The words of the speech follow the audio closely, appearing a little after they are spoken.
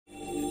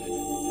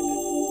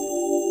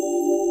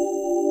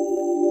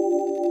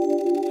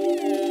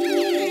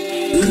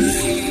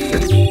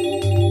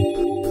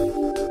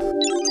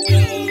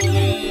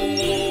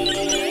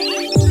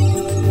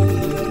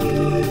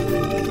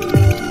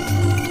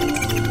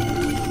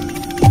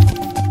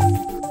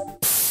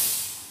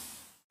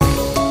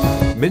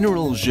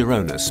Minerals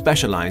Girona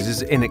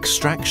specializes in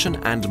extraction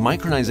and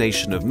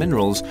micronization of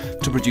minerals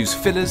to produce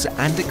fillers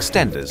and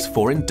extenders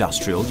for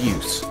industrial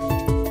use.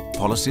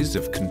 Policies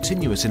of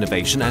continuous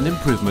innovation and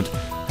improvement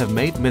have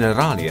made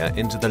Mineralia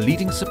into the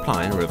leading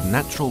supplier of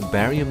natural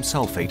barium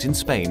sulphate in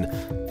Spain,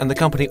 and the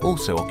company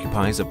also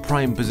occupies a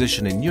prime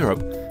position in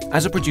Europe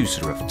as a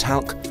producer of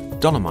talc,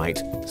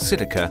 Dolomite,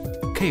 silica,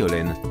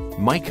 Kaolin,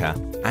 mica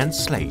and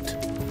slate.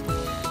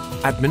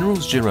 At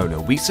Minerals Girona,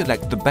 we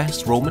select the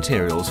best raw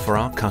materials for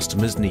our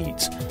customers'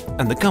 needs,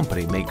 and the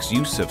company makes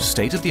use of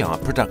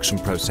state-of-the-art production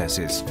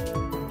processes.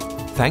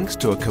 Thanks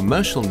to a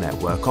commercial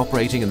network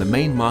operating in the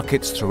main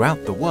markets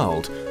throughout the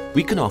world,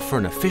 we can offer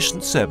an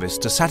efficient service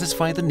to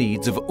satisfy the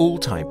needs of all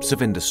types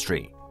of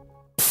industry.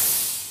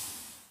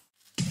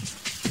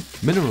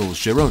 Minerals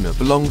Girona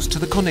belongs to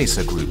the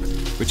Conesa Group,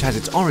 which has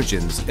its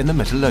origins in the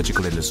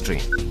metallurgical industry.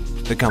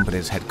 The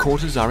company's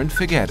headquarters are in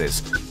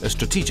Figueres, a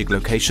strategic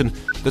location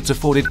that's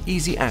afforded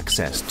easy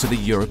access to the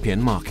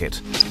European market.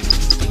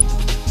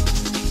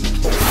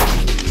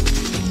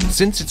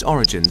 Since its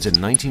origins in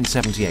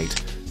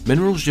 1978,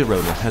 Minerals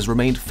Girona has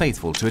remained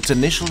faithful to its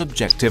initial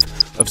objective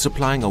of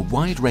supplying a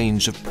wide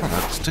range of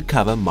products to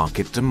cover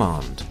market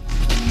demand.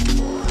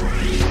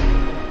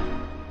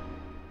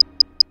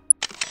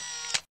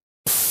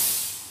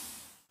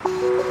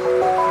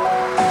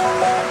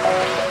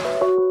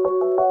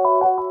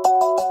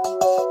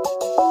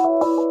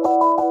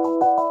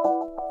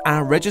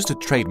 Our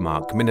registered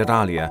trademark,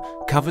 Mineralia,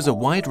 covers a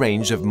wide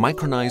range of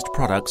micronized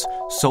products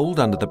sold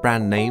under the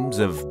brand names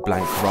of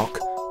Blank Rock,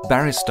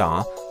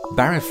 Baristar,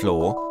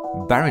 Bariflor,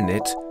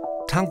 Barinit,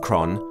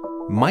 Talcron,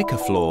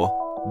 Micaflor,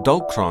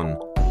 Dolcron,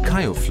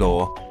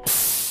 Kaolin.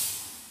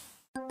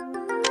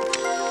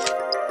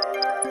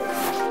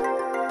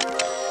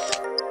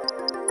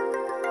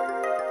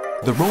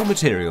 The raw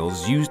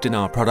materials used in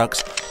our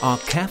products are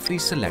carefully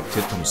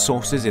selected from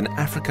sources in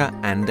Africa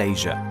and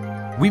Asia.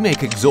 We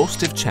make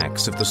exhaustive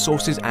checks of the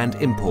sources and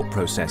import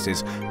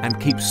processes and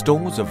keep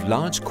stores of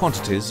large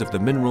quantities of the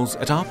minerals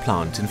at our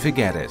plant in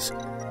Figueres.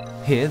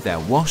 Here they're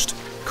washed,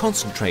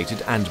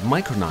 concentrated and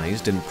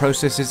micronized in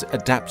processes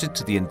adapted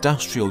to the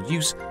industrial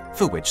use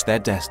for which they're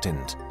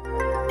destined.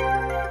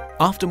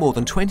 After more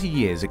than 20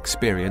 years'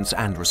 experience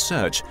and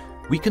research,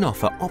 we can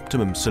offer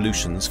optimum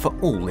solutions for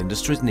all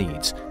industry's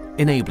needs,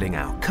 enabling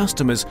our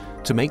customers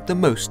to make the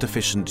most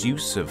efficient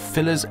use of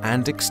fillers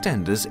and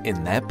extenders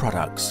in their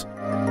products.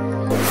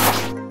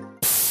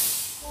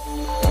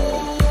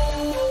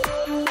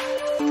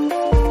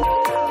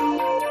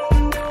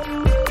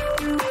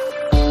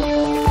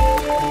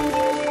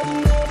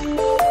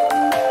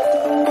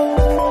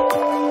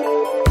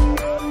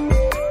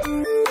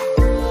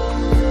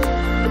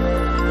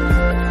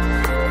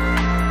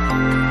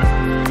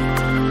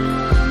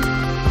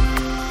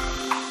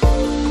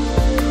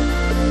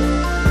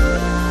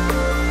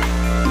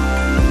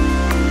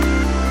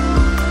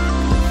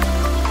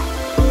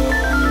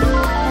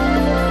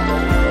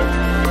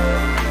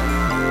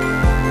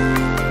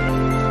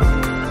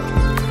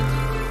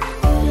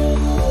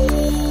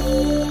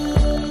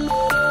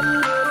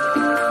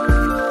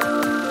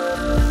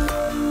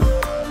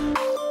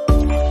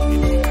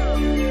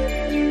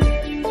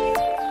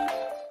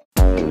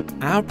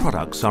 Our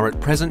products are at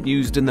present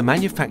used in the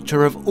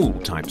manufacture of all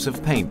types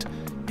of paint,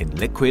 in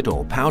liquid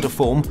or powder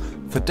form,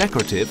 for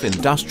decorative,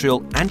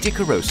 industrial,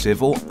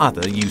 anti-corrosive or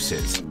other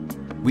uses.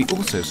 We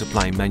also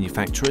supply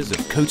manufacturers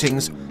of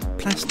coatings,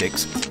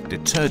 plastics,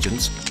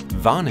 detergents,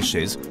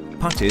 varnishes,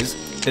 putties,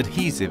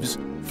 adhesives,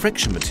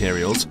 friction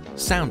materials,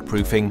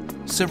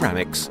 soundproofing,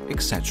 ceramics,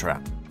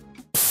 etc.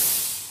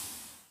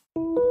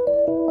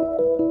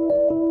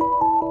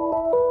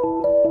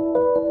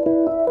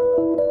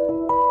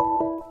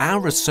 Our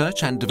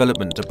research and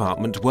development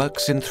department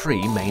works in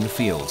three main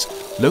fields: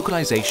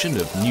 localization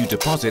of new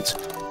deposits,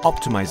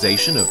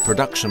 optimization of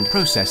production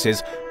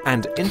processes,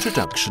 and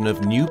introduction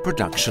of new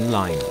production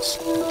lines.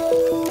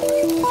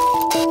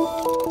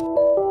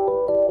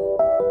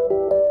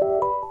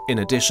 In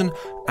addition,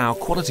 our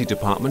quality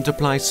department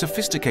applies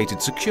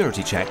sophisticated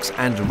security checks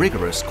and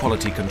rigorous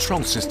quality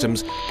control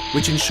systems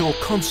which ensure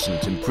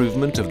constant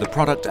improvement of the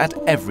product at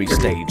every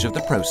stage of the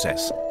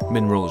process.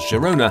 Minerals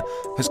Girona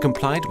has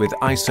complied with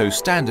ISO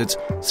standards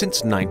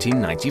since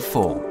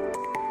 1994.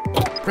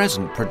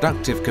 Present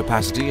productive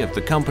capacity of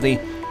the company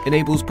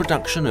enables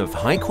production of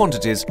high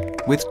quantities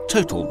with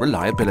total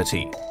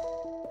reliability.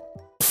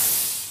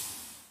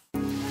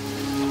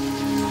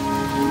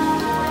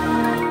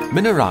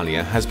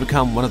 Mineralia has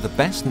become one of the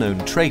best-known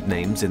trade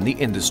names in the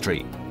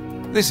industry.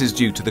 This is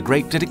due to the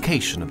great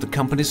dedication of the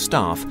company's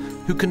staff,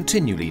 who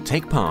continually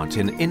take part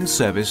in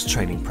in-service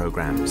training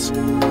programs.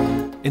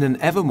 In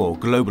an ever more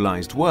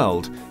globalized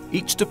world,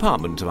 each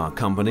department of our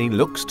company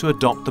looks to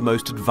adopt the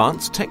most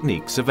advanced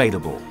techniques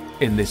available.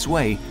 In this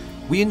way,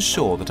 we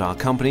ensure that our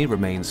company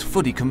remains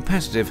fully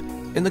competitive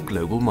in the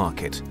global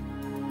market.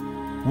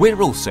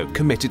 We're also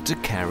committed to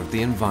care of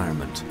the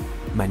environment.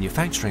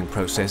 Manufacturing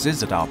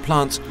processes at our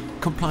plants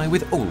comply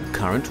with all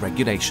current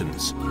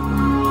regulations.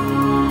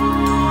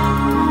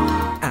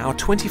 Our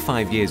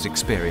 25 years'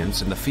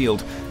 experience in the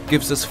field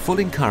gives us full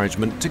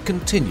encouragement to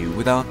continue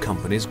with our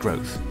company's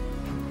growth.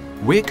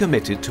 We're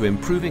committed to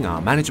improving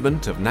our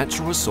management of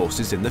natural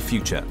resources in the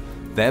future,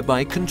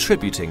 thereby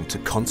contributing to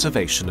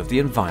conservation of the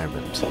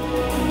environment.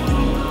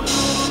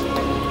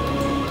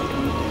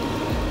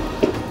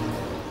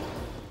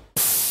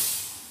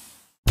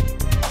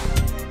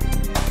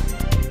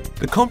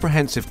 The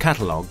comprehensive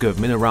catalogue of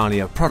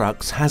Mineralia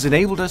products has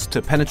enabled us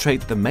to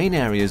penetrate the main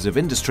areas of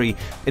industry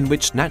in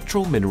which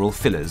natural mineral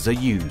fillers are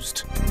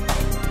used.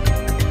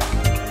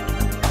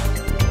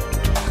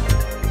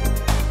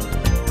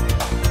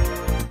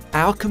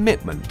 Our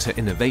commitment to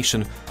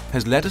innovation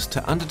has led us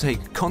to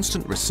undertake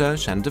constant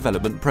research and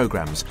development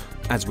programs,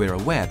 as we're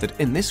aware that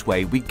in this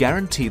way we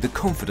guarantee the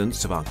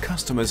confidence of our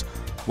customers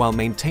while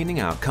maintaining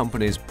our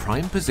company's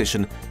prime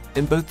position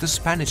in both the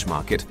Spanish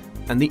market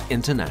and the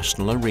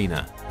international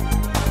arena.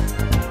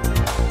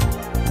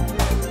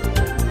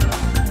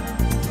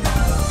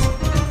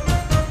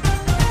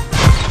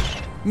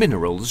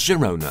 Minerals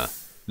Girona,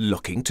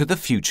 looking to the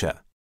future.